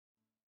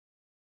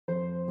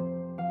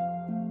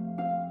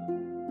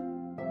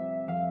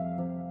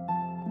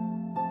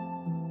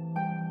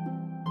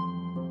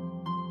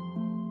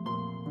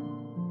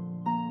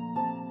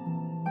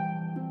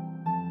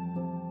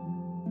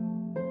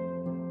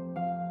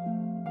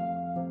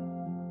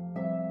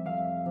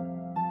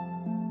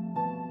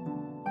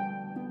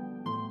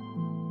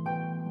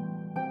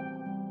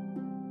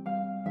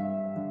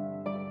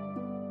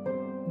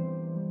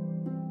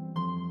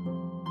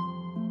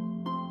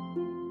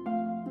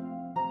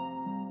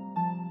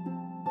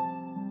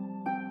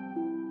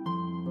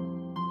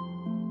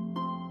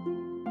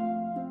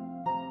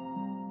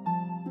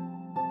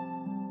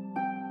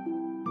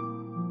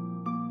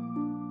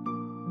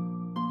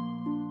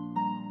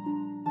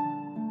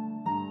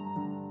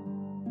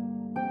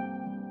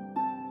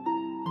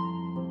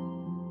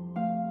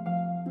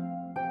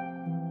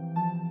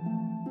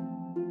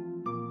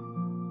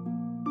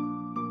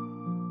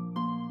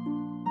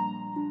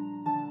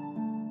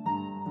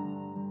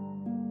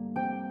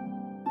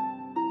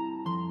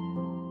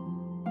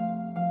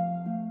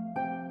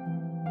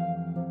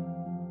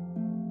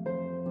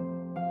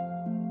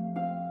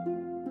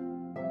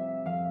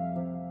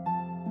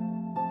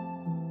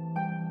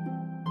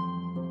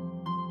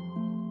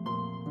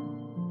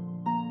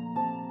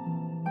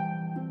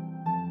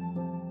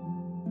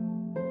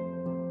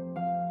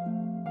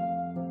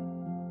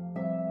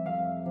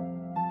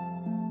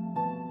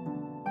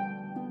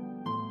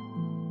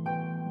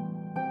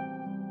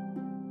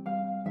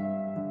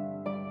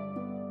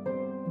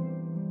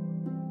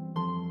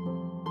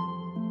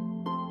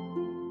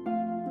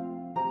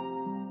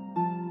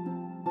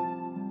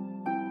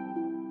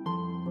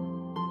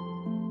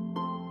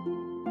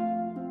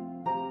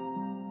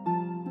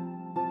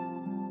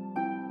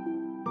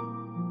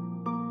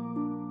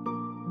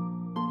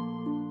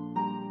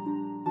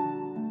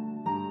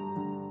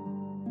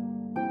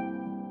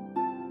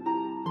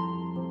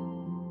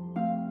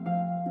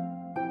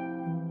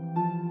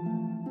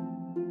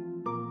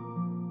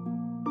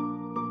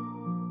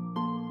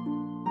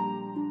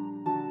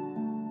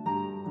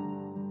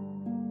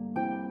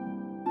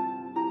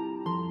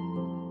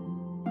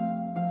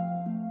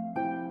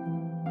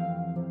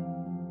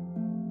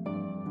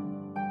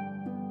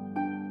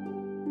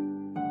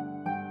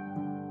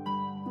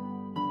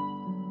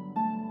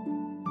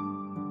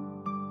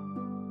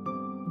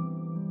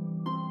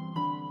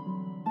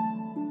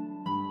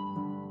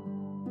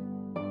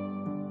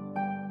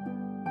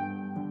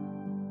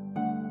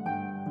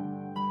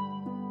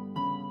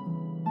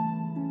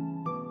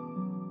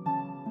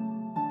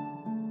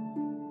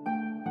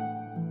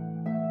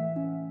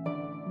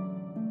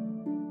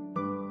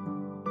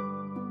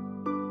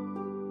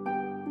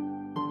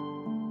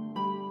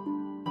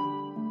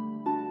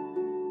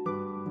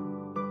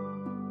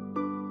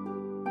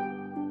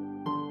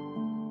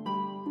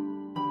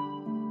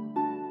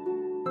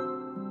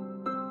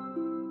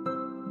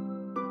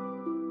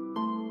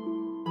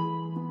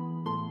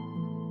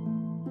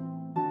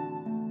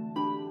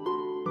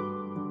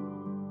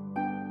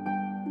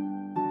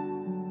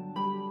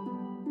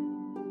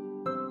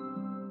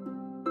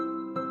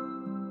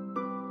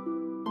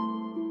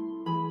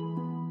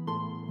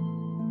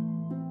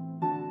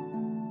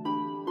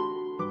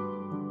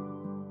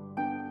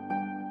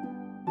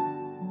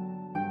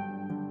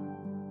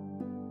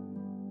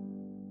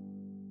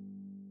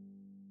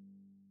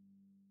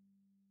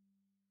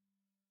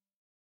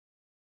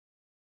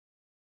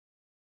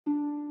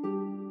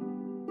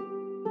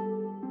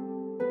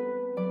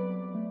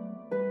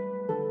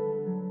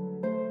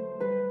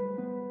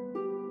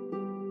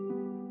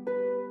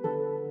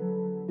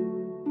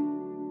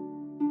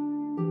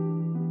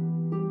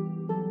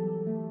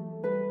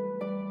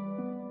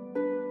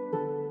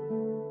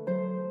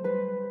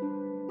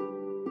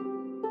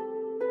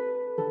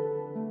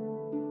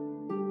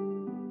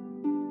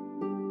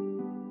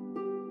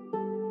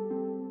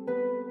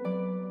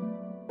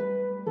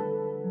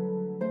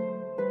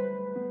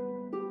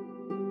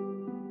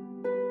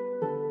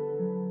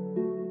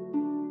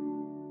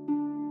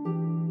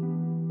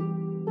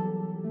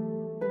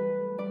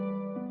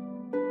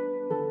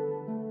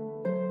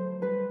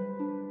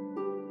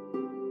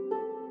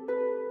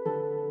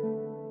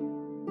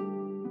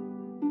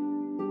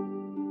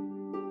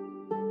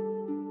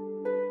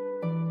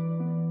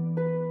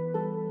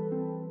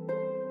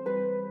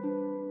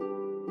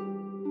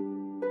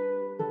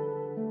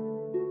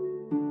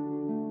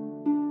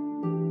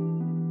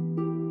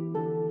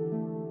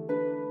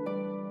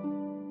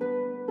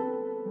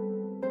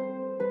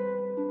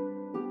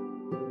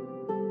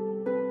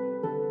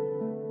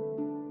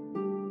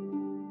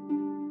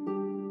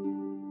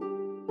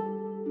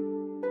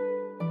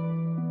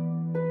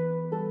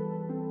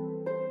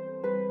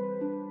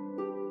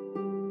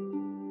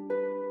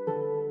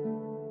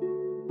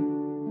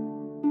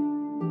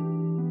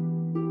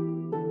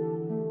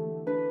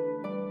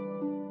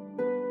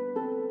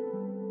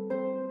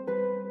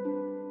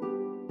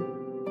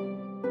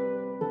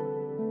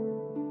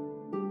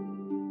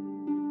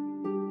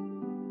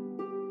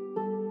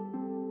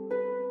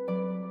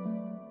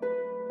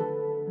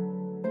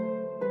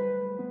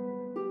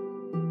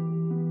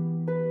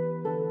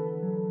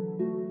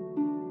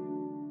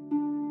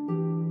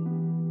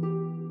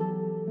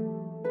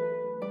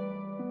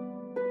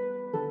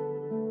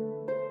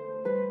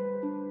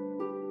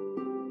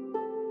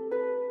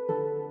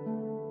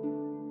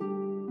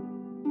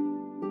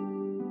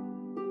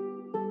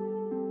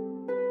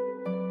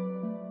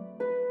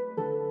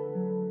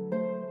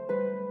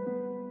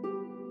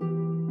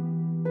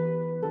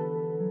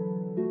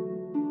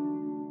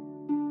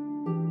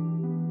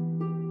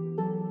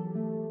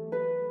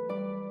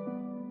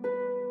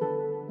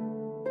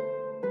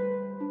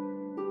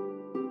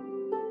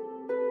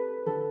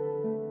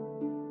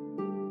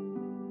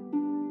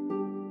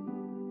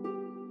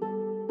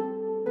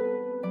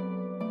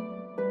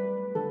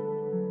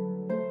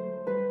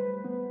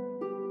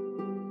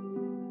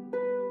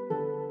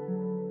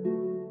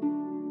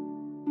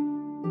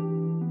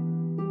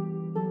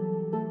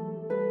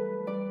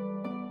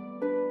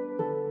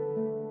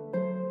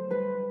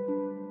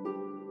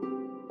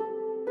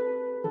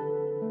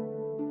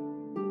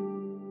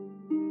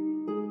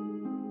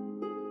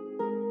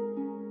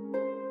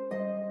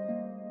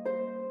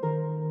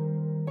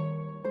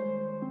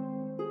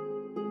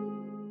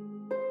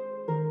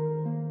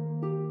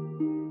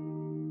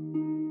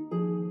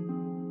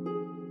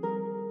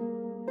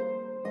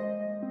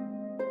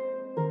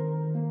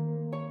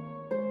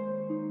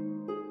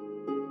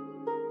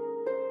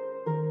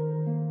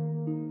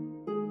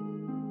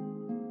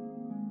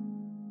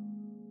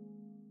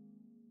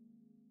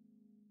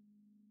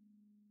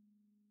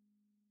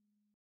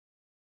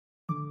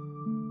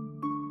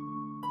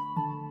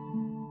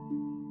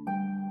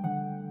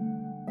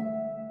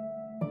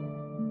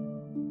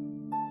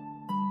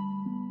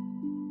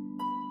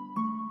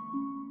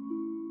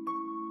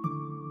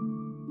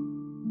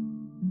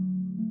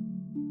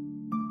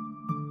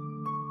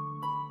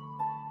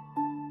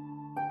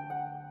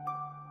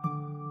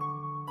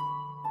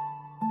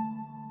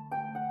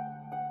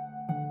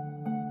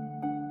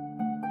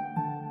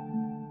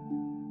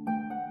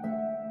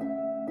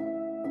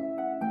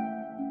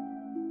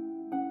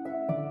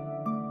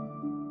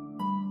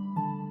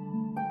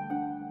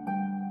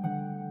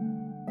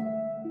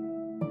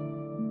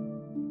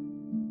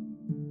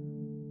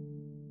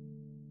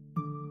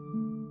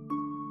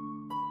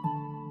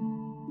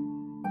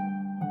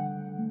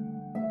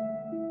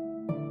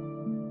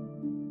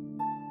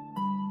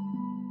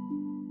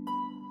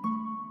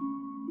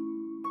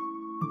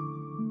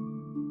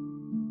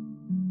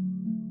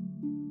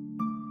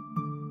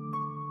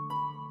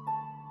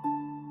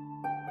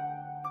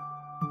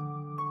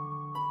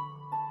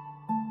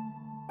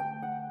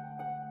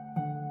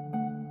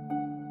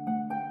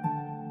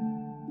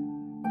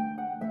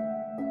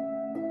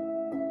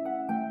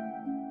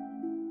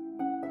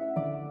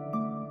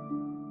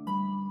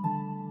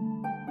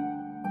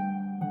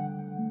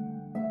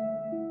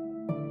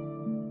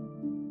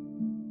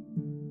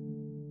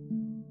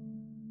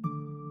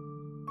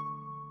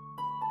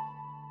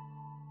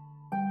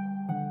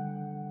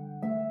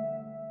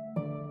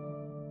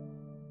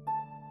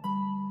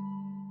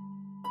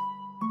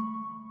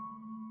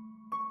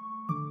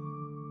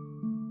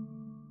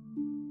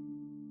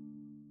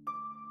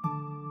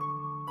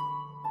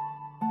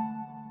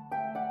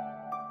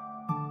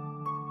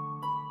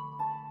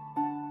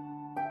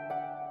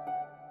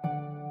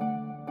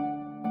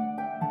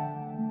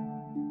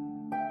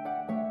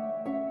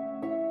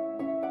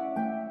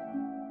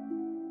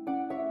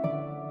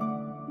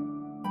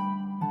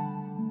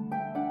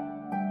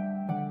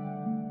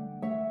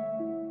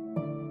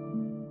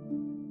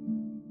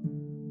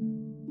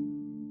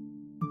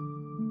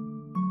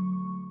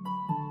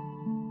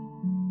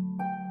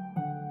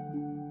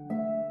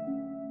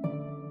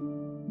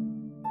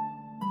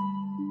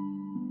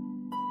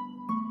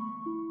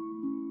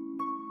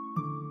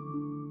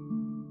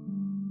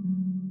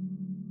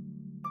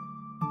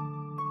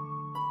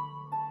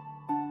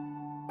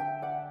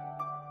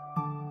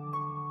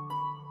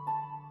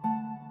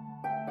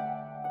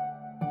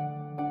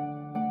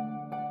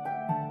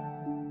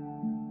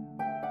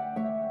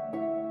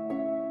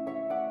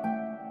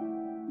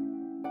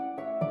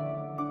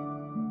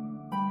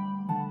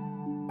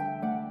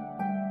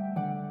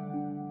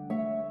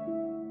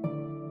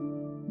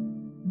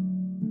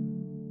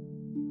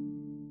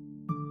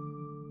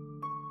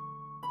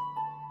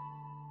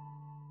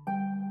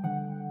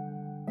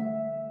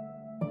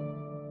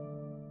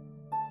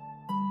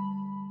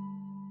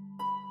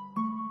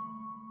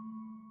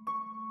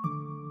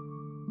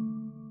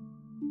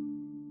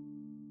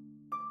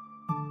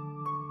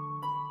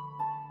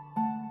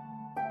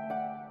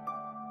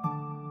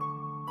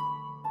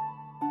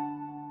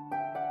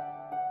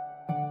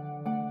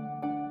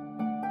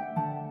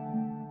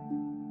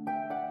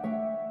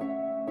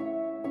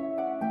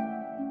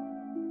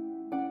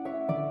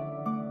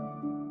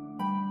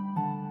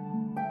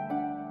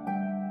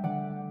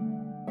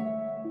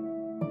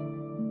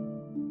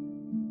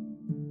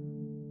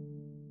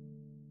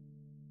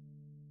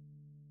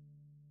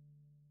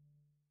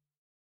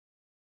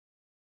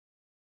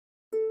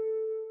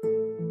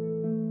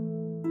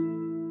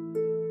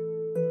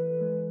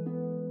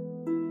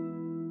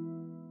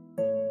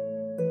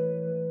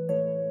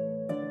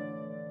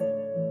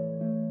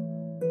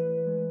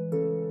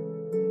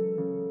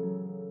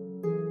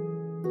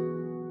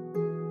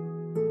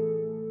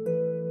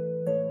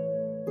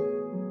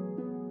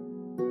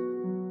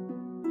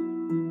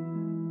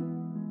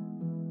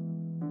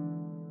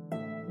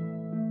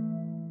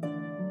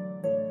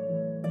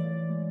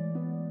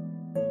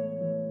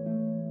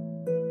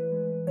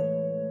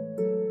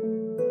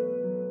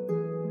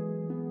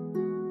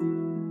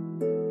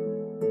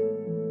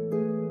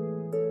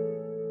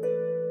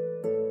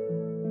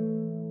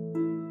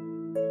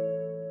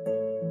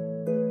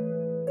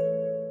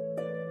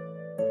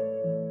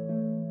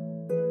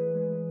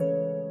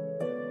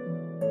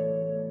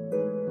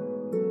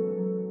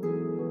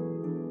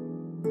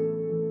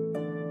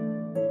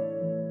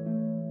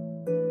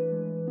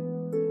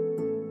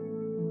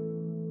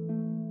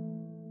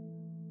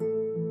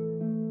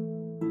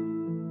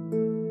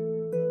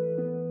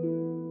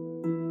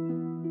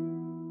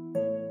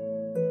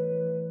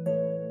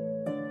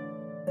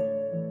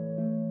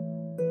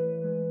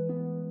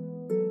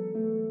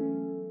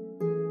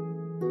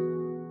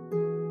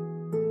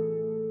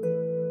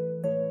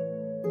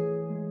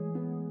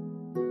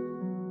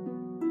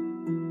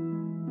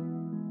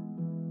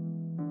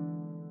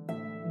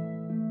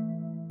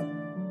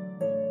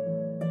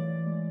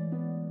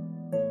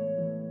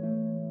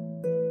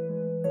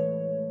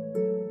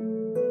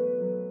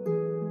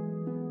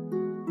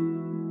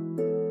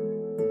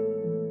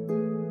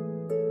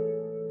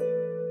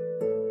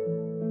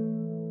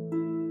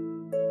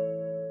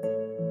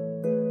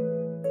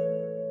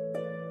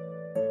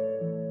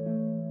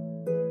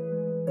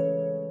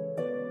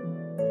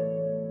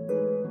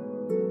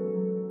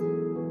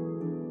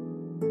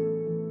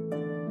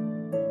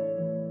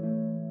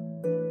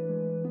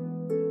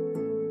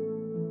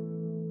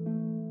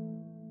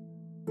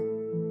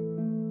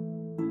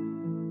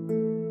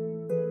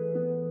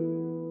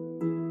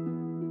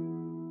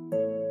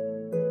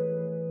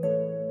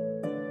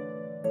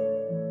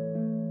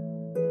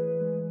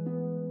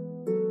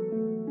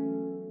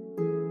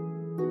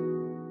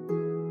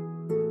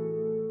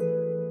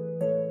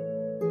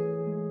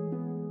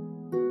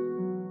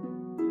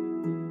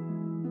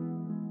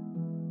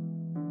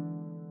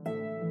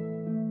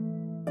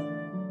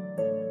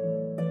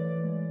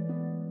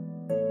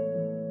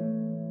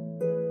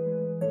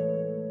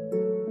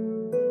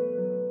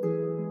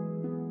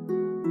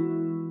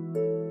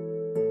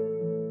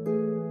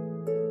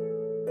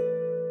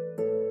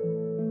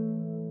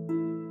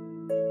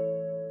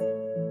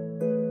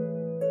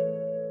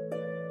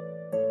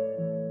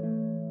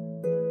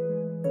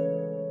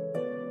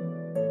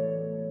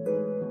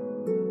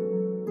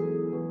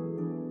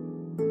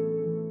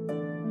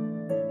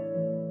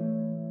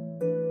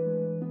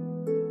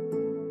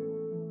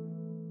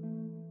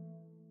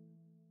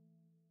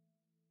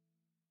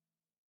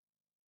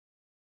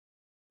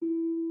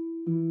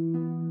The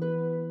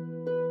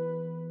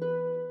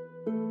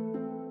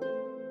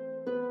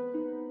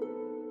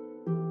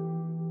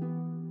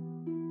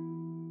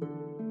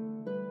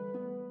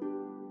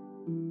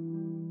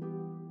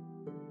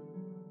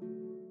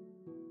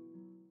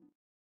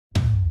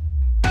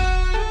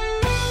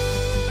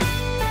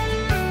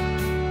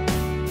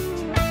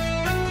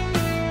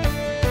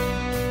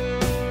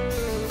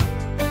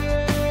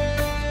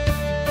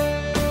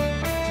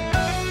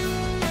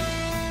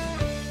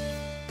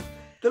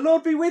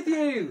Lord be with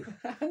you.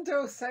 And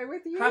also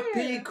with you.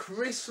 Happy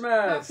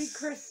Christmas. Happy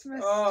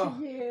Christmas to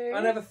you. I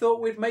never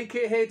thought we'd make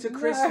it here to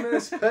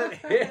Christmas, but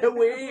here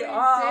we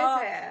are.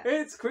 Did it.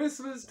 It's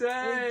Christmas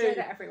Day. We did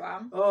it,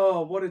 everyone.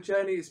 Oh, what a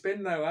journey it's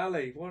been though,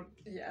 Ali.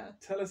 Yeah.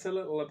 Tell us a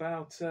little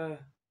about,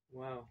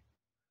 where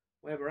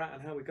we're at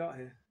and how we got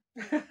here.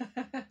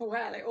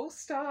 Well, it all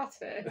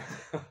started.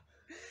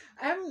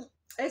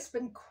 It's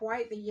been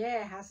quite the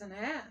year, hasn't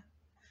it?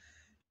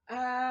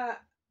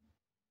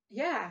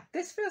 Yeah,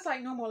 this feels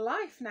like normal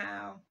life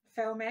now,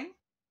 filming,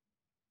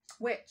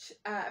 which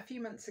a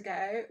few months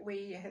ago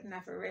we had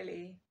never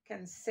really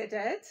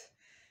considered.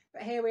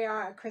 But here we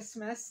are at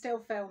Christmas, still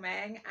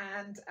filming,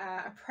 and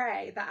I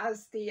pray that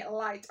as the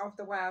light of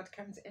the world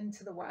comes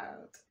into the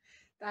world,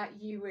 that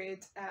you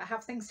would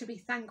have things to be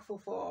thankful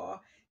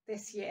for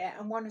this year.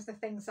 And one of the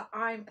things that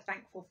I'm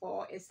thankful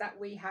for is that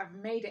we have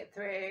made it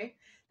through,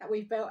 that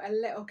we've built a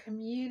little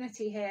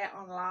community here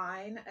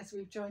online as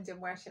we've joined in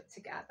worship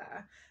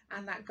together,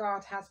 and that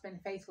God has been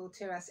faithful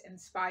to us in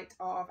spite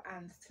of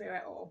and through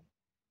it all.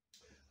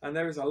 And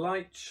there is a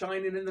light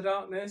shining in the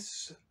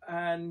darkness,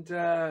 and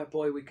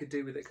boy, we could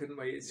do with it, couldn't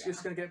we? It's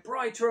just going to get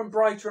brighter and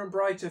brighter and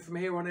brighter from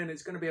here on in.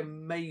 It's going to be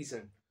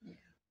amazing,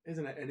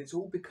 isn't it? And it's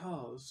all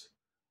because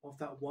of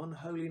that one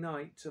holy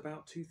night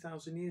about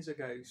 2,000 years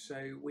ago.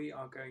 So we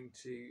are going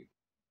to,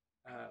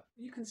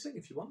 you can sing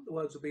if you want, the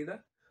words will be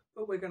there,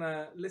 but we're going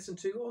to listen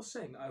to or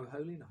sing O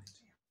Holy Night.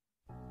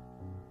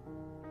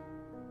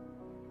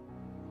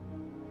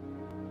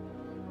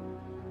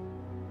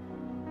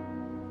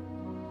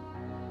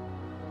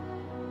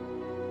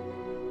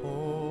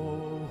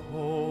 O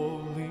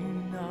holy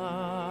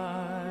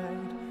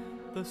night,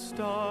 the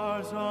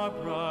stars are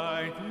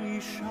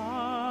brightly shining.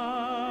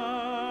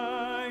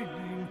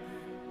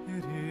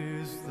 It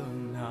is the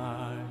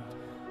night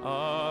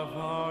of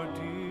our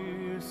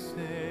dear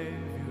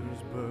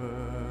Saviour's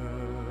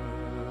birth.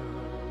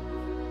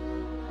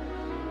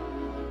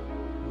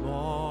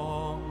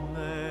 Long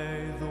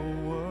lay the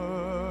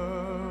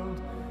world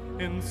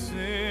in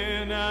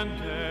sin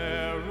and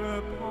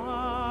error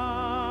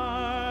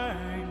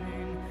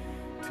pining,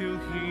 till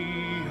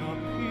He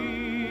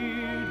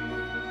appeared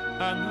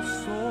and the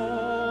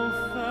soul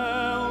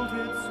felt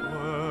its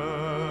worth.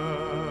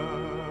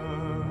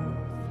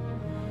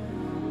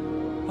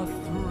 A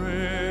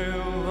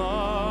thrill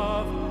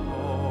of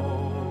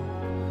hope,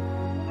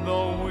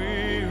 the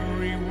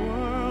weary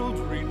world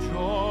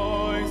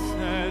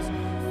rejoices,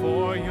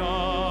 for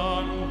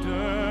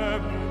yonder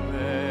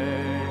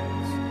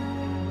breaks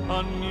a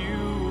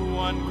new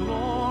and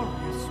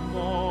glorious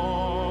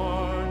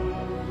morn.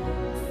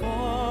 Fall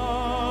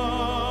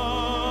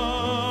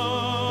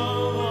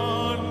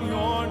on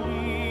your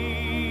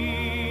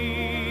knees,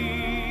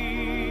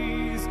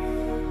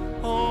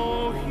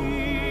 oh,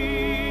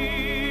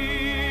 hear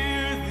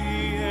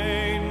the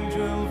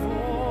angel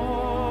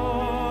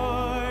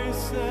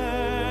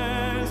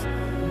voices,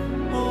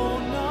 oh,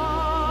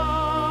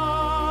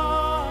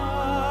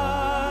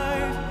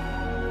 night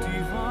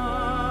divine,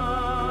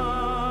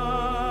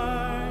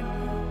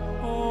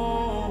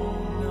 oh,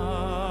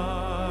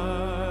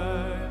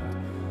 night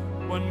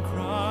when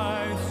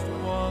Christ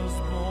was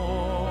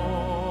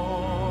born,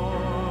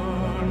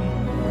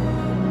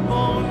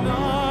 oh,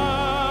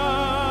 night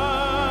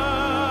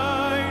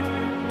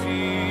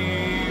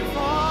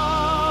divine,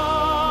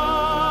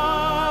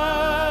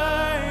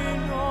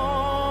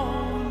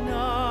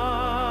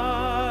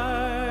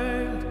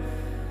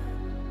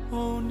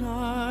 oh,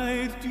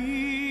 night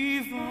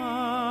divine.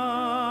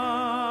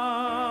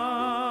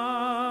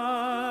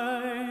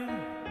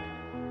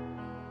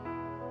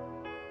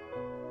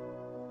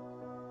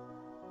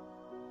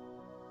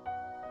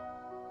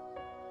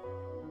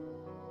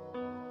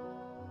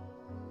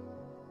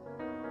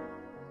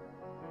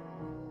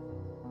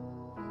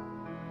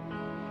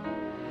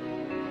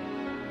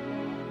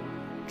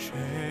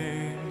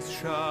 Chains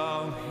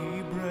shall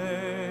He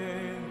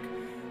break,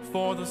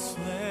 for the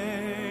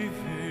slave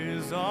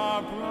is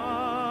our brother,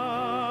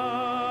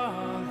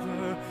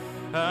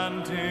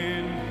 and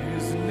in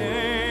His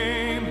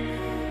name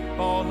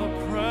all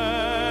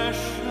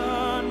oppression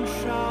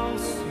shall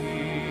cease.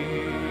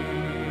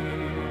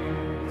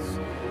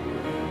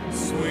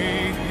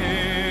 Sweet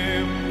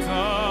hymns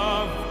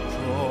of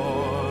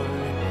joy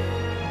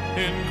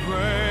in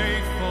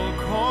grateful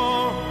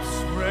chorus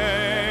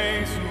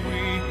raise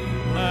we,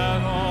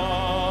 let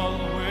all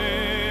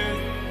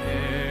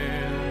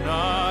within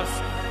us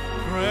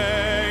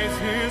praise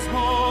His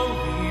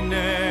holy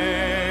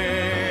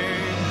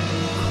name.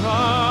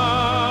 Christ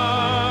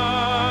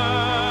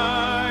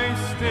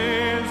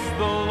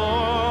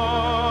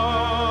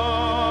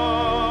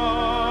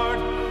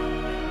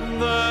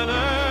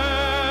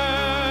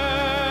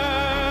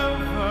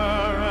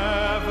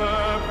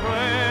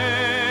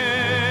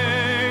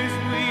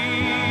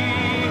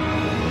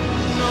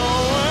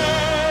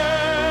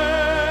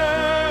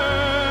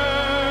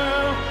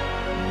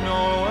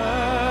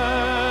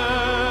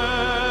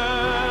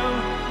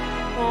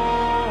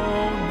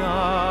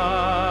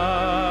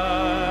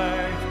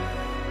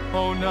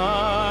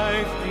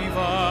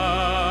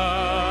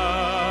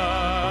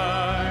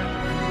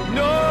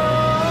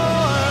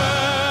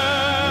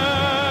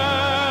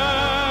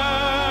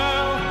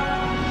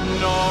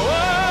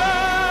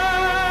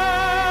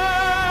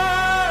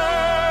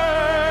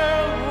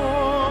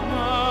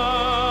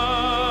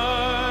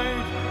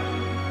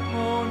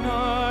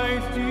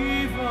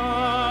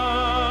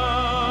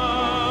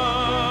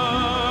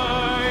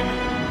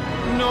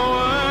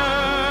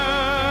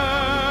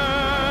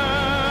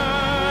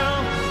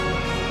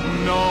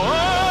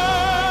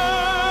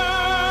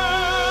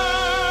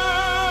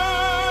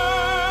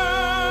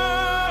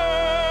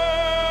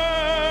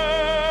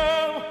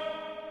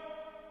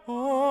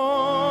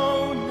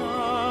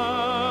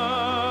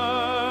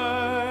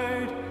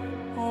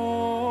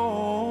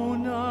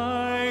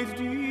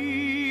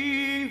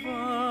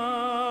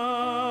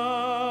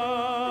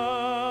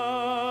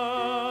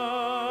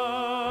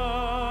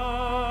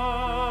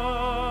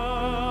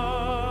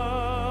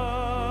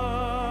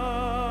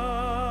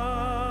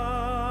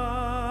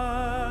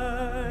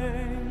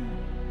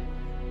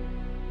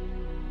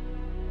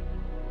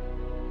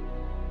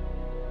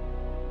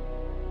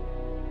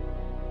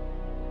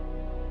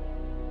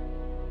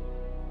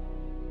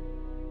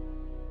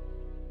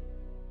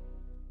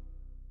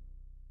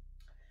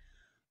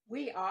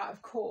we are,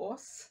 of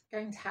course,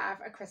 going to have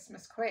a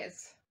Christmas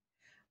quiz.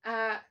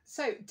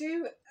 So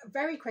do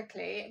very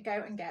quickly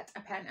go and get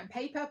a pen and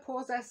paper.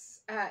 Pause us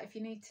if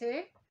you need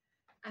to,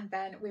 and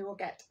then we will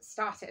get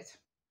started.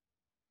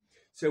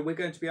 So we're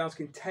going to be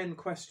asking 10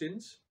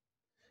 questions,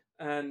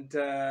 and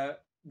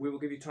we will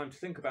give you time to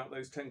think about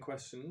those 10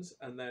 questions,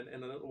 and then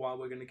in a little while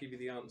we're going to give you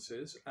the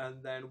answers,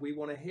 and then we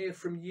want to hear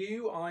from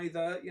you,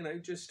 either, you know,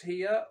 just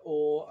here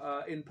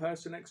or in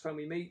person next time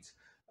we meet,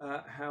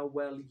 how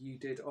well you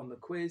did on the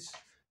quiz.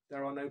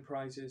 There are no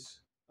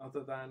prizes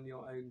other than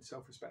your own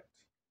self-respect.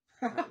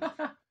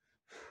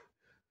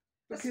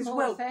 Because,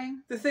 well,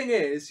 the thing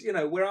is, you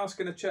know, we're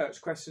asking a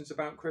church questions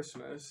about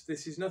Christmas.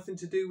 This is nothing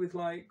to do with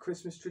like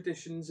Christmas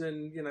traditions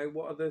and, you know,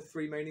 what are the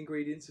 3 main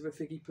ingredients of a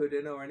figgy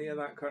pudding or any of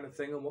that kind of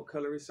thing, and what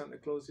colour is Santa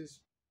Claus's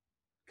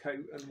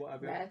coat and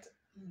whatever. Red.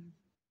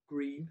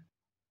 Green.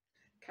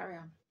 Carry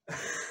on.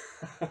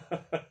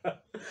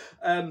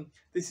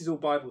 This is all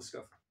Bible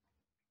stuff.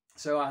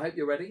 So I hope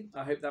you're ready.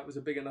 I hope that was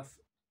a big enough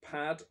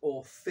pad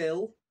or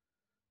fill,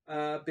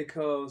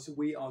 because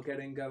we are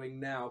getting going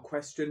now.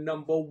 Question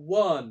number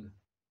 1.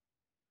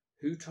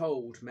 Who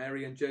told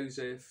Mary and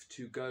Joseph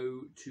to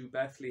go to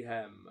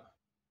Bethlehem?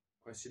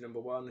 Question number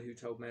 1. Who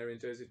told Mary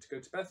and Joseph to go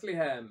to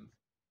Bethlehem?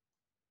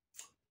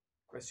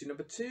 Question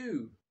number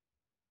 2.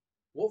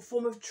 What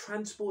form of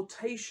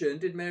transportation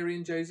did Mary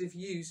and Joseph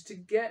use to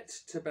get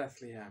to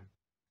Bethlehem?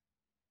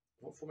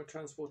 What form of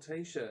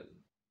transportation?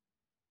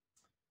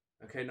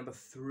 Okay, number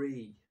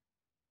 3.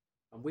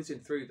 I'm whizzing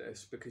through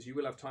this because you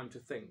will have time to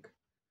think.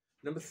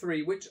 Number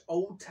 3, which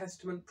Old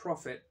Testament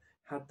prophet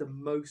had the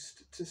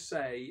most to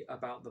say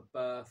about the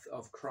birth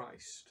of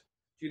Christ?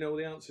 Do you know all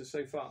the answers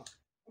so far?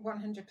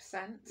 100%.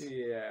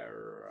 Yeah,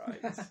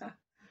 right.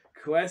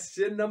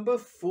 Question number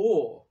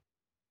 4.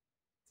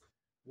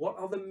 What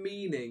are the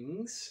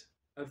meanings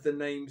of the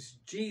names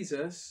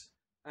Jesus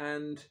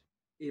and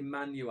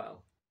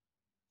Emmanuel?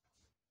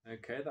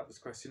 Okay, that was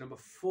question number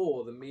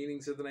 4. The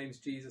meanings of the names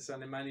Jesus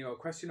and Emmanuel.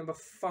 Question number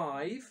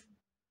 5.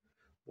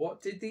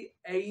 What did the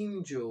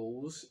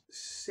angels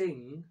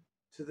sing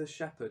to the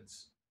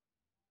shepherds?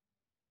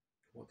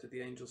 What did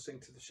the angels sing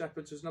to the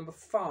shepherds was number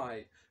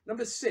 5.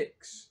 Number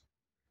 6.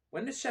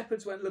 When the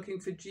shepherds went looking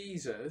for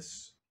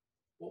Jesus,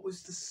 what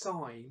was the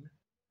sign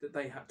that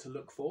they had to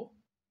look for?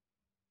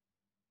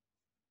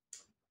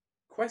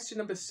 Question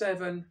number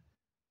 7.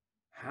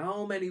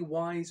 How many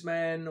wise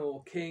men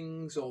or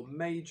kings or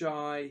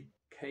magi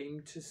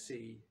came to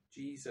see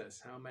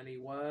Jesus? How many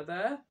were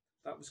there?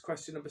 That was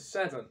question number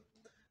 7.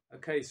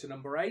 Okay, so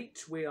number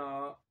 8, we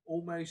are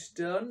almost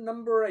done.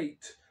 Number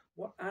 8,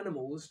 what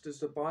animals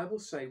does the Bible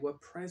say were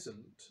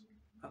present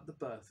at the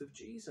birth of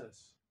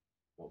Jesus?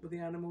 What were the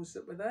animals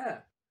that were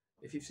there?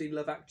 If you've seen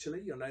Love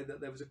Actually, you'll know that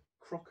there was a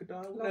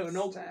crocodile. Lobster.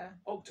 No, an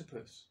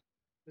octopus.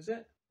 Was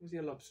it? Was he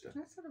a lobster? I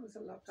thought it was a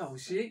lobster. Oh,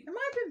 see? It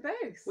might have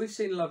been both. We've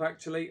seen Love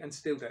Actually and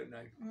still don't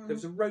know. There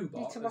was a robot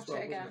Need to watch as well,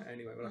 it again. wasn't it?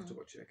 Anyway, we'll have to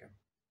watch it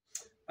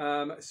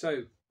again.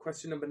 So,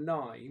 question number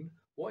 9.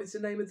 What is the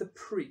name of the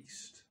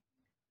priest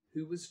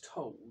who was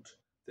told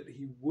that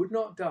he would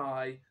not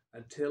die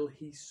until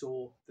he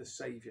saw the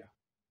Saviour?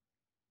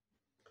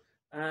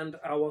 And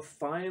our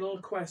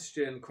final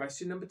question,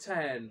 question number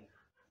 10.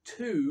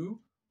 2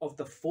 of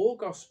the 4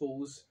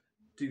 Gospels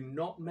do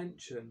not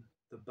mention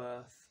the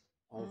birth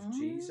of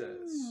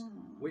Jesus.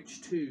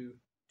 Which 2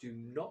 do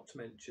not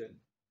mention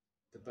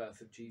the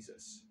birth of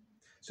Jesus?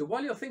 So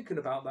while you're thinking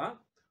about that,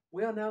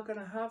 we are now going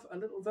to have a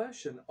little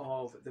version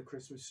of the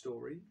Christmas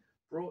story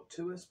brought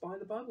to us by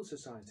the Bible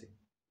Society.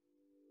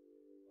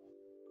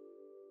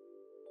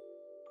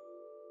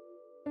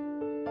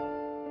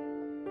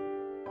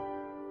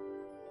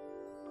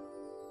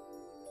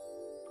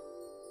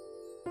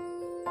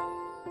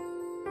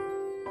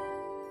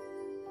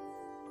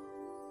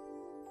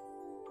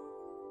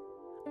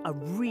 A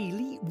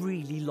really,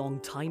 really long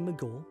time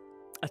ago,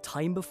 a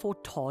time before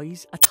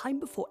toys, a time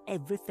before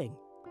everything,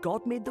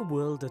 God made the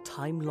world a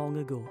time long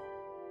ago.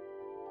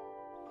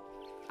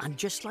 And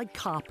just like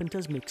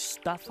carpenters make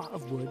stuff out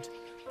of wood,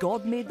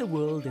 God made the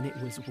world and it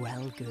was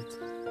well good.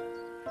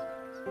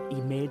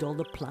 He made all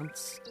the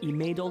plants, he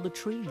made all the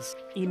trees,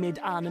 he made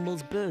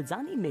animals, birds,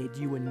 and he made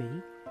you and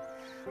me.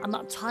 And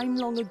that time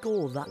long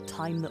ago, that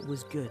time that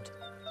was good,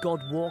 God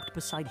walked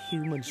beside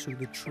humans through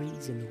the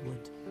trees in the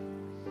wood.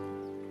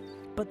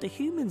 But the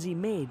humans he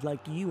made,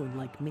 like you and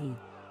like me,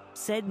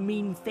 said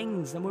mean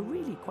things and were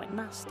really quite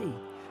nasty.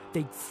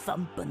 They'd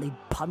thump and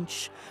they'd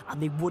punch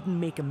and they wouldn't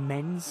make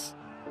amends.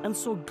 And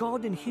so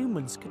God and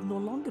humans could no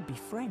longer be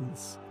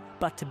friends.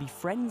 But to be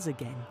friends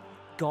again,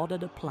 God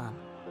had a plan.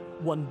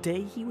 One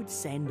day he would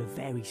send a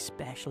very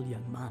special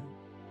young man.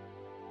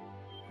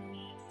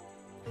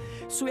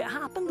 So it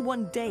happened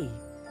one day,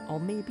 or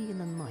maybe in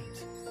the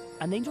night.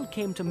 An angel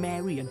came to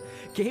Mary and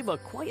gave her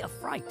quite a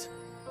fright.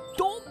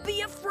 Don't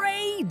be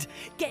afraid!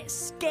 Get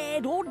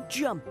scared or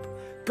jump.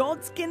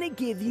 God's gonna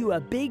give you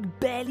a big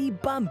belly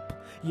bump.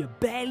 Your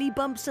belly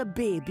bump's a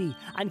baby,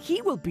 and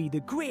he will be the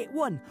great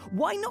one.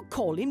 Why not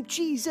call him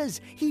Jesus?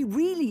 He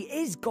really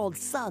is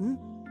God's son.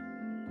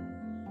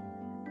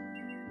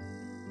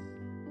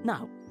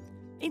 Now,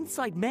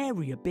 inside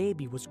Mary a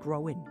baby was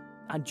growing,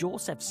 and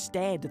Joseph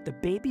stared at the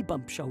baby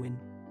bump showing.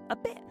 A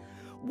bit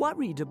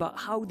worried about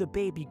how the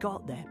baby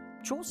got there,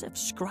 Joseph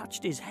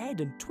scratched his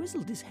head and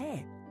twizzled his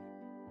hair.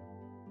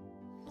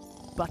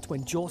 But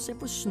when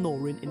Joseph was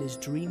snoring in his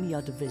dream he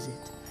had a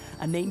visit,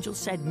 an angel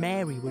said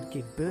Mary would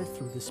give birth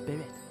through the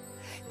Spirit.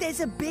 There's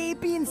a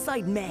baby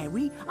inside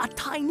Mary, a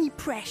tiny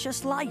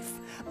precious life.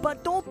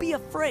 But don't be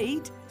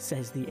afraid,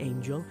 says the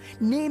angel.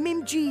 Name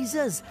him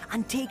Jesus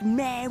and take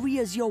Mary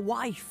as your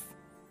wife.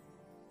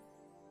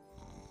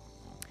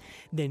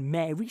 Then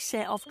Mary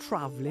set off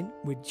travelling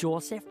with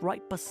Joseph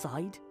right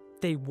beside.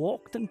 They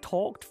walked and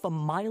talked for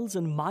miles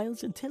and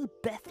miles until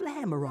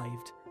Bethlehem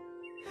arrived,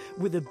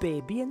 with a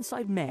baby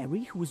inside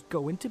Mary who was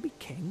going to be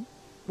king.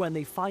 When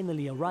they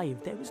finally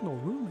arrived, there was no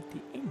room at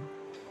the inn.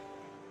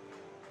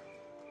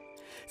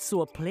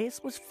 So a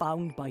place was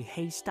found by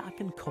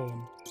haystack and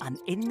corn, and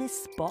in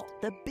this spot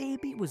the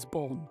baby was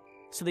born.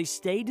 So they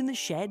stayed in the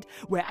shed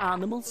where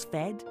animals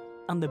fed,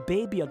 and the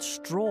baby had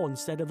straw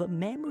instead of a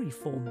memory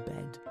foam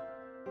bed.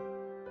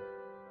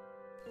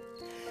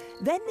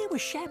 Then there were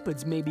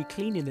shepherds maybe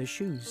cleaning their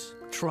shoes,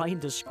 trying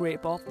to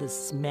scrape off the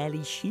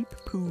smelly sheep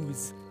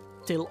poos,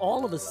 till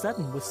all of a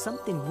sudden was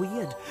something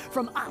weird.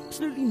 From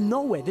absolutely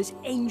nowhere this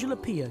angel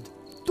appeared.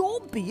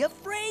 Don't be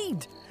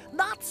afraid,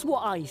 that's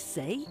what I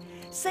say.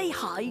 Say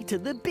hi to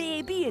the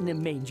baby in a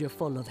manger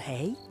full of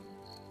hay.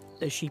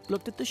 The sheep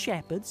looked at the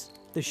shepherds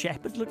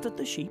looked at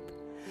the sheep.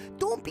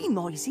 Don't be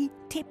noisy,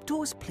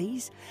 tiptoes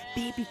please.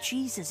 Baby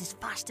Jesus is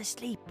fast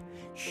asleep.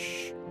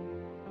 Shh.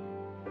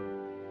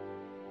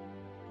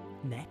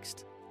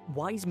 Next,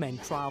 wise men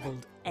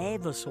travelled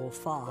ever so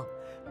far,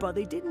 but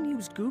they didn't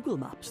use Google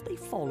Maps, they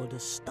followed a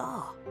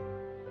star.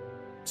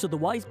 So the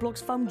wise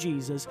blokes found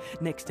Jesus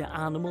next to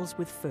animals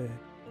with fur,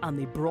 and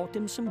they brought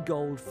him some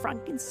gold,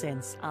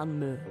 frankincense and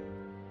myrrh.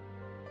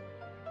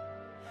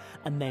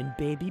 And then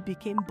baby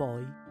became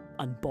boy,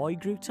 and boy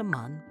grew to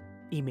man.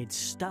 He made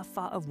stuff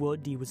out of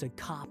wood, he was a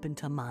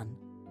carpenter man.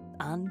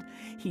 And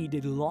he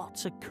did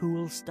lots of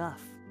cool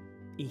stuff.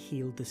 He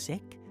healed the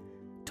sick,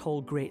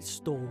 told great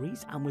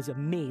stories, and was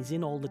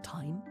amazing all the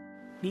time.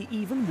 He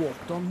even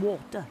walked on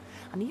water,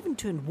 and even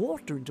turned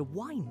water into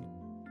wine.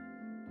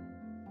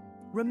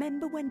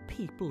 Remember when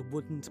people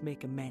wouldn't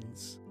make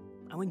amends,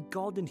 and when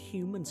God and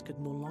humans could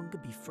no longer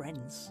be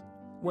friends?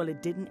 Well,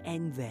 it didn't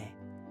end there,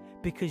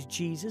 because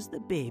Jesus the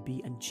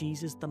baby and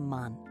Jesus the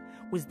man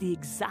was the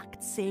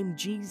exact same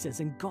Jesus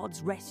in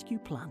God's rescue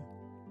plan.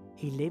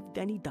 He lived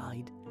and he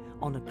died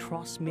on a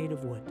cross made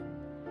of wood.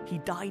 He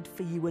died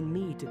for you and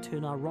me to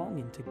turn our wrong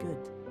into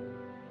good.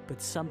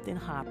 But something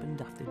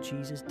happened after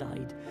Jesus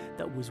died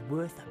that was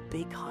worth a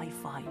big high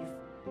five.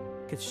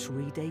 Because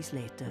 3 days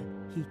later,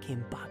 he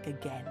came back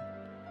again.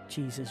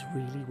 Jesus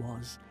really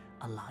was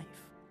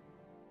alive.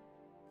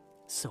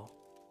 So,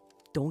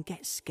 don't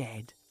get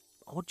scared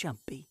or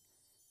jumpy,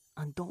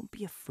 and don't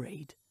be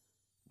afraid.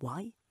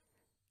 Why?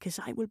 Because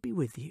I will be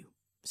with you,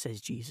 says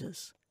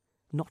Jesus.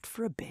 Not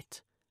for a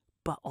bit,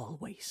 but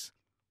always.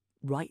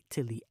 Right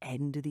till the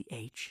end of the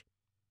age.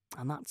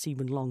 And that's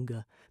even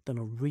longer than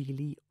a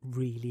really,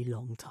 really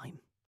long time.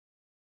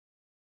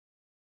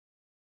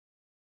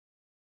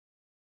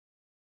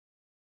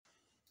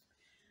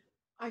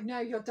 I know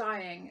you're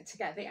dying to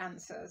get the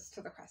answers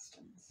to the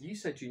questions. You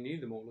said you knew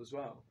them all as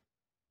well.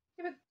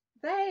 Yeah,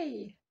 but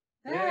them.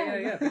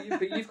 Yeah.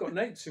 But you've got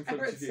notes in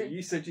front of you.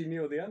 You said you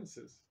knew all the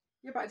answers.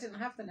 Yeah, but I didn't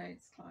have the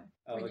notes, Clive,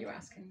 when you were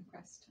asking the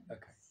questions.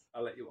 Okay,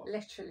 I'll let you on.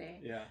 Literally.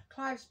 Yeah.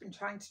 Clive's been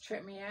trying to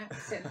trip me out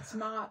since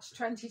March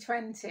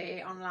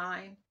 2020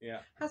 online. Yeah.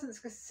 Hasn't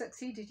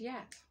succeeded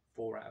yet.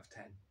 4 out of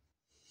 10.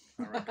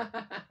 I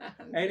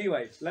reckon.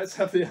 Anyway, let's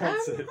have the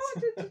answers.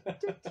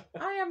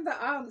 I am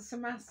the answer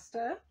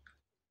master.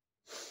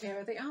 Here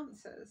are the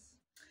answers.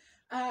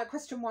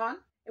 Question 1.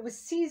 It was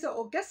Caesar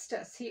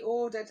Augustus. He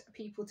ordered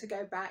people to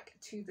go back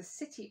to the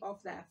city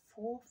of their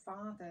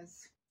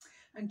forefathers.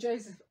 And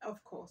Joseph,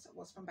 of course,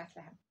 was from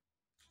Bethlehem.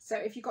 So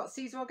if you got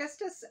Caesar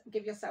Augustus,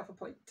 give yourself a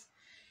point.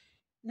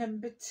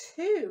 Number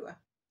 2.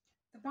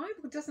 The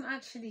Bible doesn't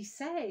actually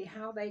say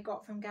how they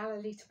got from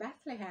Galilee to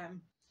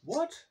Bethlehem.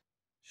 What?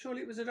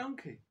 Surely it was a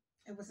donkey.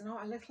 It was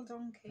not a little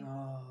donkey.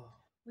 Oh.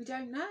 We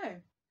don't know.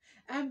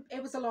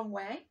 It was a long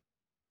way.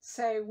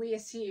 So we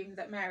assume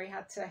that Mary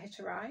had to hitch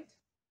a ride,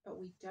 but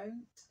we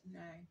don't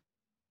know.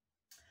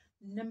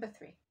 Number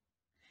 3.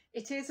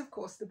 It is, of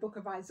course, the book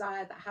of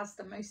Isaiah that has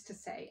the most to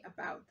say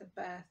about the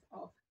birth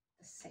of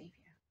the Saviour.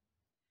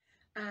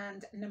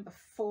 And number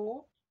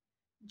 4,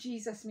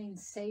 Jesus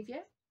means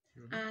Saviour,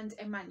 and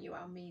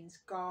Emmanuel means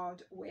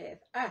God with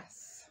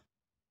us.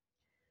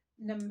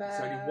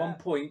 It's only 1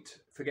 point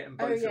for getting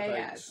both of those.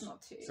 Yeah, it's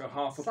not 2. So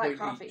half a it's point like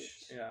half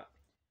each. Yeah.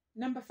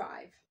 Number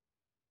 5.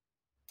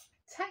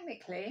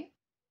 Technically,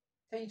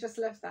 don't you just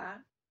love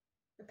that?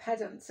 The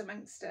pedants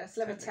amongst us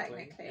love it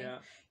technically. Yeah.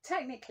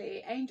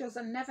 Technically, angels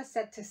are never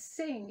said to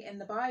sing in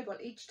the Bible.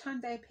 Each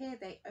time they appear,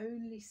 they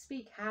only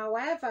speak.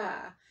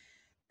 However,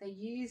 they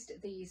used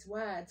these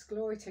words: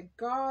 glory to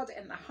God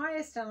in the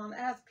highest, and on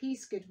earth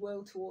peace,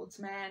 goodwill towards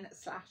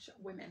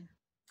men/women.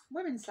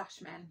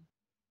 women/men.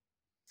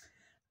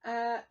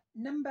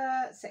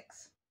 Number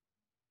 6.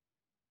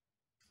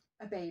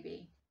 A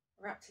baby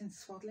wrapped in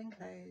swaddling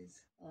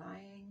clothes,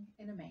 lying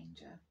in a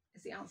manger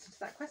is the answer to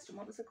that question.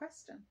 What was the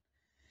question?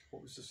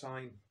 What was the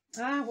sign?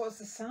 What was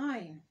the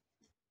sign?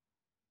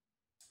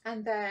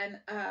 And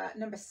then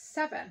number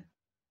 7.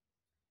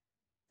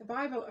 The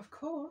Bible, of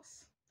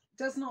course,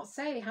 does not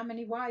say how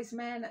many wise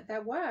men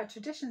there were.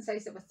 Tradition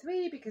says there were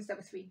 3 because there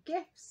were 3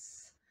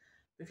 gifts.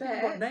 They've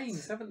even got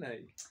names, haven't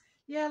they?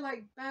 Yeah,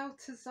 like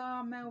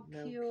Balthazar,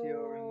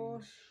 Melchior,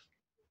 and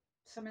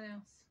something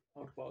else.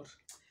 Oddbod.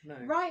 No.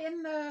 Write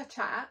in the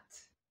chat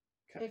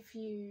if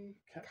you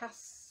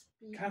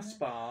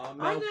Caspar, I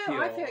Melchior.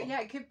 know, I feel,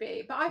 yeah, it could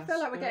be. But I feel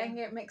like we're getting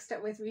it mixed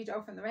up with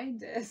Rudolph and the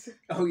Reindeers.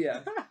 Oh,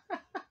 yeah.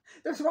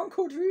 There's one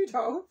called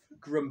Rudolph.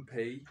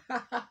 Grumpy.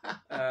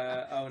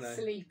 Oh, no.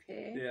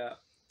 Sleepy. Yeah.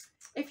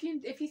 If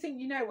you think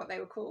you know what they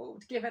were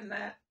called, given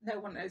that no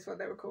one knows what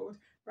they were called,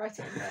 write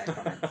it in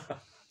the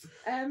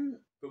comments.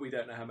 But we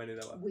don't know how many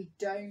there were. We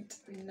don't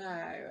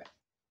know.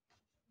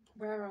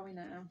 Where are we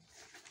now?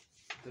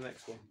 The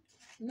next one.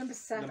 Number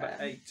 7. Number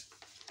 8.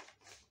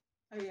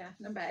 Oh yeah,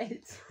 number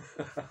 8.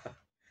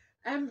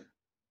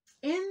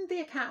 In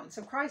the accounts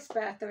of Christ's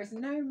birth, there is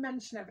no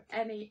mention of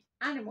any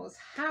animals.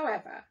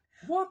 However,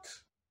 what?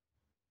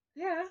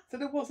 Yeah. So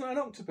there wasn't an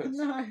octopus?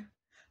 No.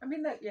 I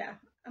mean that. Yeah,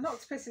 an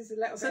octopus is a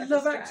little so bit. So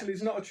Love Actually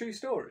is not a true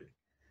story.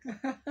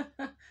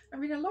 I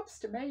mean, a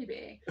lobster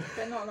maybe,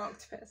 but not an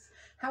octopus.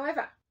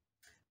 However,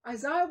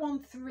 Isaiah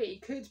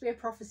 1:3 could be a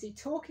prophecy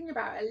talking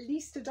about at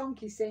least a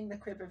donkey seeing the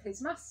crib of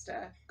his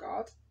master,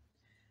 God.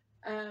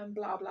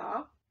 Blah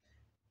blah.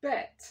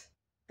 But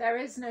there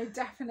is no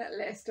definite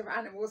list of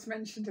animals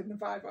mentioned in the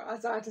Bible.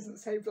 Isaiah doesn't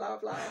say blah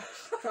blah.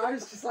 So I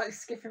was just like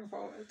skipping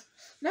forward.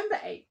 Number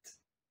 8.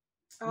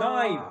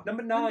 9.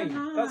 Number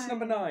 9. That's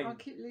number 9. I'll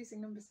keep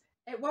losing numbers.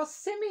 It was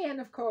Simeon,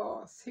 of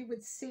course, who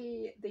would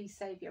see the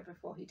Saviour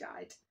before he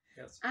died.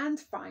 Yes. And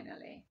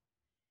finally,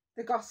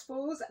 the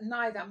Gospels,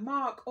 neither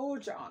Mark or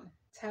John,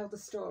 tell the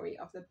story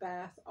of the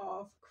birth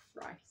of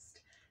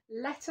Christ.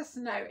 Let us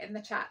know in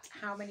the chat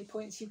how many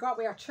points you got.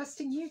 We are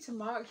trusting you to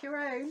mark your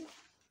own. You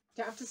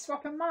don't have to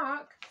swap and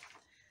mark.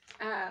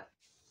 I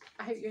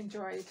hope you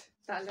enjoyed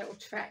that little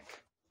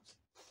trek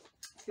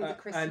through the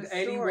Christmas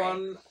story. And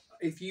anyone, story.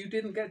 If you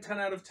didn't get 10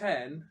 out of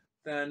 10,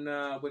 then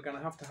we're going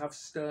to have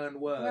stern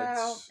words.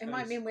 Well, it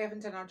might mean we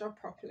haven't done our job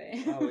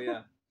properly. Oh,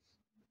 yeah.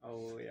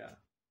 Oh, yeah.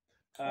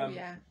 Oh,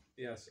 yeah.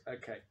 Yes,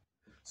 okay.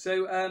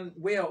 So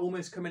we are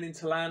almost coming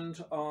into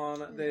land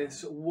on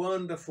this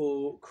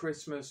wonderful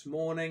Christmas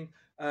morning.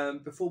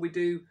 Before we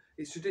do,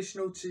 it's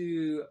traditional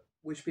to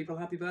wish people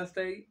happy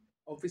birthday.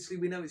 Obviously,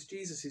 we know it's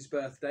Jesus'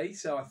 birthday,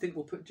 so I think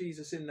we'll put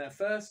Jesus in there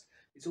first.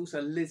 It's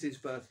also Liz's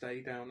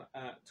birthday down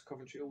at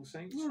Coventry All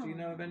Saints. Do you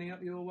know of any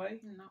up your way?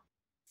 No.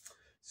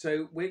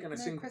 So we're going to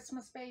sing... No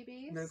Christmas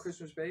babies. No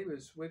Christmas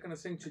babies. We're going to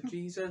sing to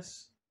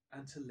Jesus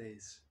and to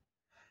Liz.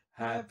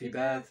 Happy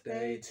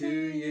birthday to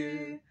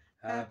you.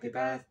 Happy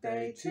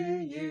birthday to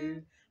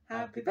you.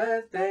 Happy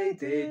birthday,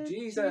 dear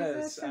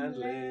Jesus and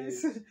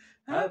Liz.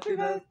 Happy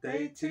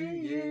birthday to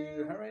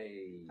you.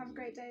 Hooray. Have a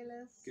great day,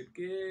 Liz. Good,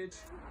 good.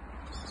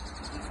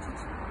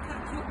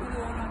 Catch up with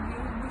all on you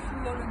and wish you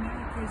all a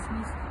Merry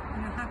Christmas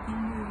and a Happy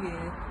New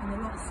Year and a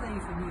lot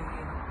safer New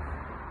Year.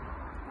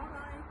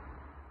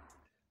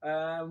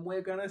 Bye.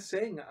 We're going to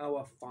sing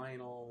our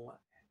final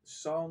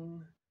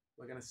song.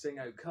 We're going to sing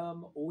O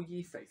Come, All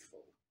Ye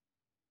Faithful.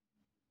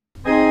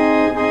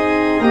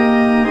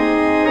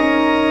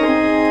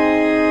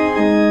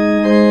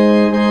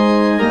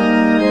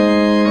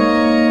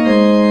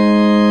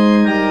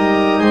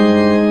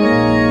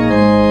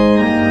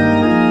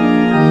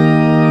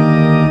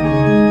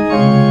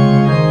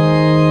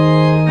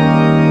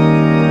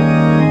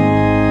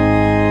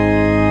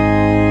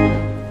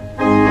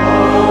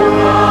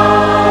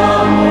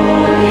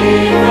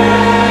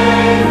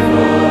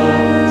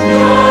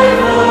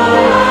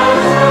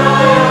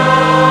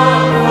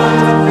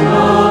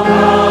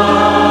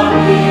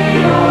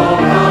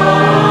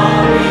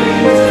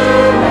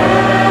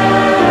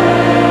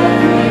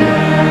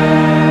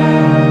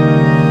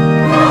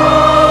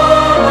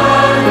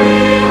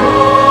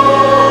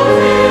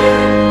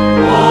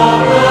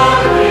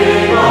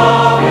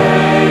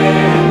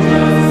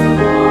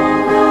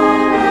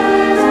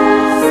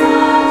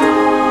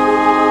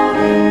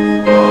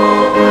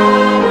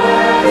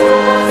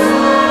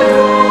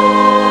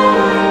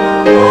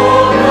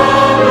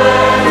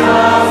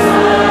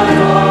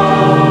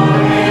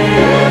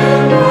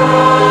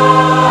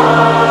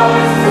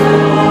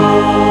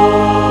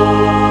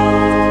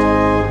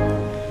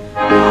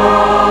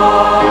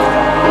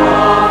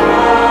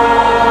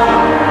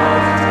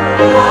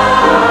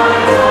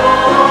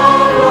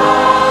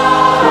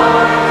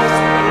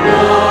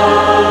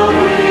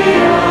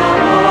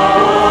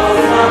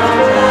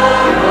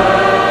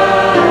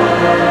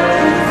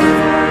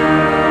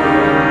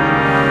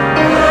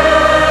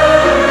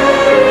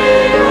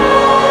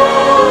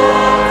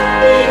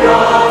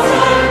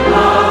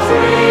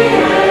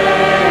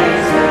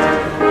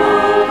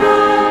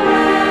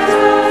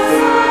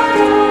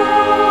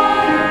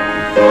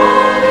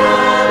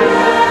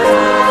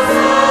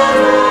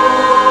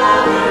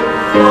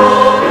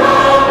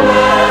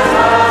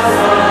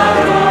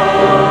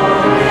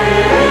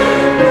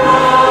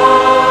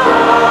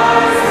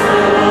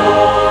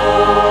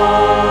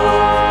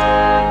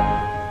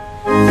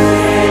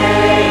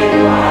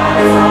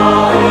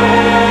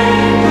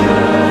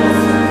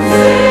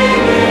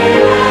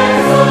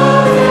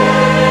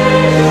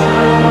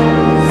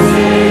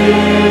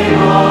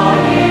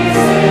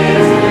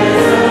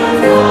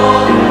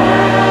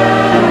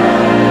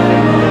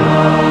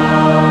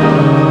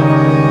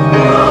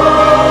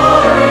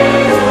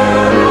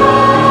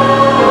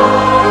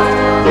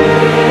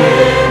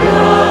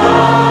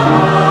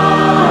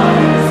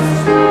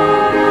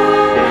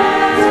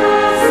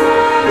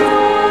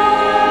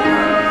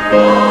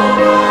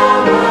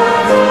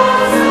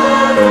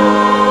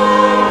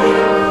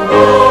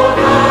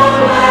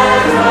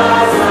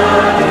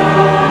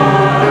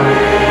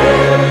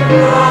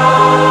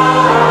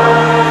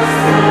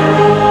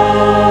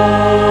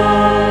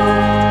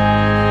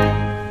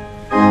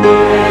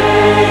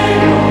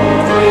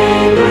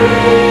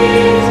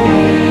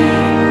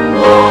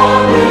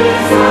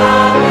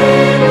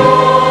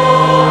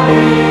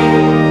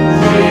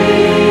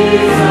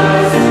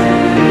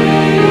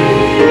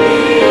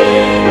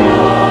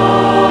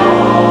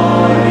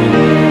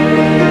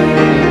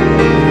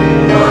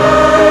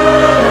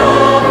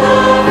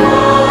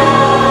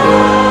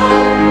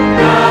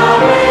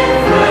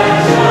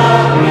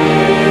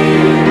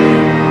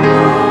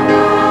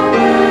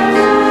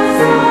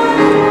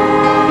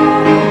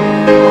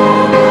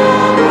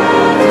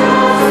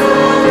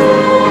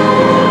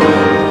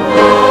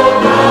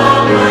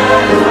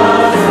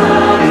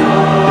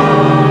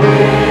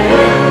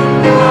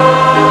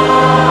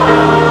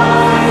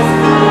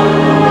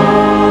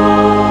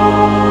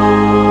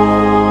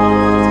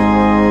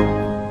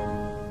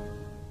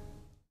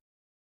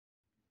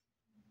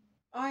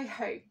 I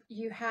hope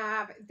you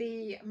have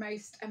the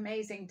most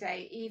amazing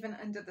day, even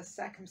under the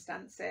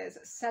circumstances,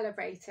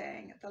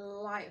 celebrating the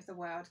light of the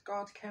world.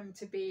 God come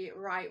to be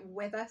right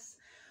with us,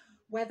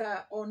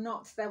 whether or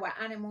not there were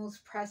animals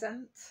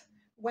present,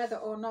 whether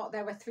or not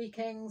there were 3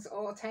 kings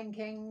or 10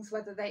 kings,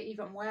 whether they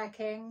even were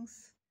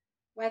kings,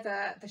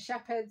 whether the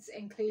shepherds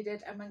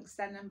included amongst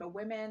their number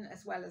women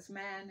as well as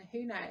men,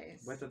 who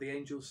knows? Whether the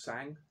angels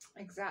sang.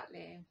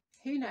 Exactly.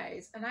 Who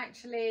knows? And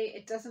actually,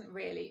 it doesn't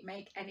really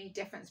make any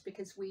difference,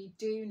 because we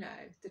do know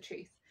the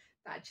truth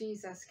that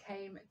Jesus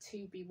came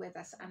to be with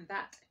us, and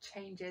that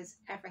changes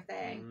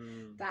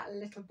everything. That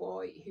little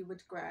boy who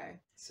would grow,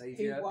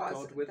 Saviour, who was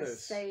God with the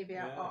us.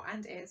 Saviour, Yeah.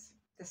 and is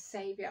the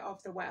Saviour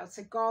of the world.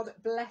 So God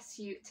bless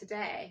you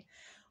today.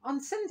 On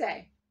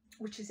Sunday,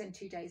 which is in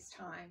 2 days'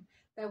 time,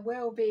 there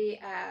will be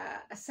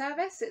a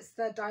service. It's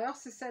the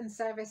diocesan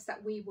service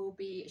that we will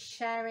be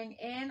sharing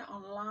in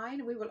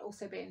online. We will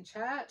also be in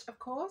church, of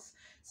course.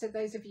 So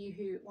those of you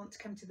who want to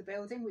come to the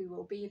building, we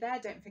will be there.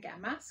 Don't forget a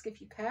mask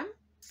if you come.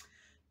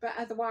 But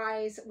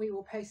otherwise, we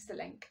will post the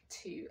link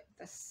to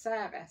the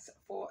service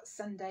for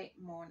Sunday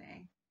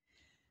morning.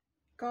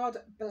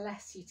 God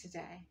bless you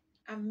today,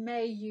 and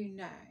may you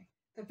know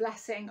the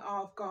blessing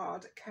of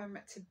God come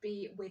to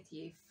be with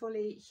you,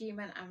 fully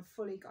human and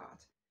fully God.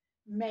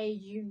 May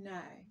you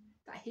know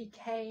that he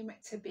came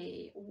to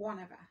be one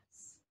of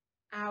us,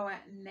 our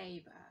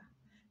neighbour,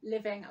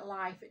 living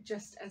life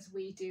just as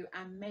we do,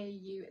 and may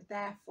you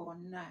therefore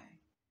know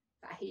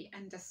that he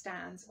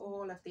understands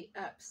all of the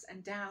ups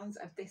and downs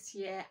of this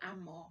year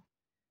and more.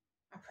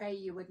 I pray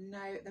you would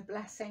know the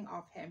blessing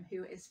of him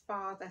who is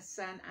Father,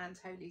 Son and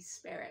Holy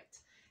Spirit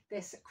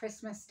this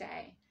Christmas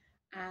day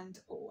and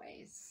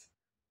always.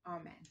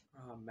 Amen.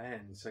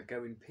 Amen. So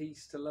go in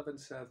peace to love and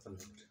serve the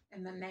Lord.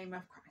 In the name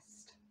of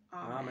Christ.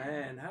 Amen.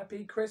 Amen.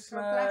 Happy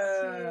Christmas.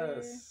 God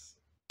bless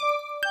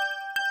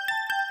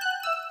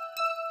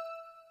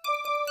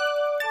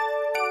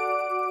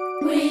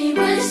you. We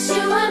wish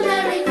you a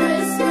Merry Christmas.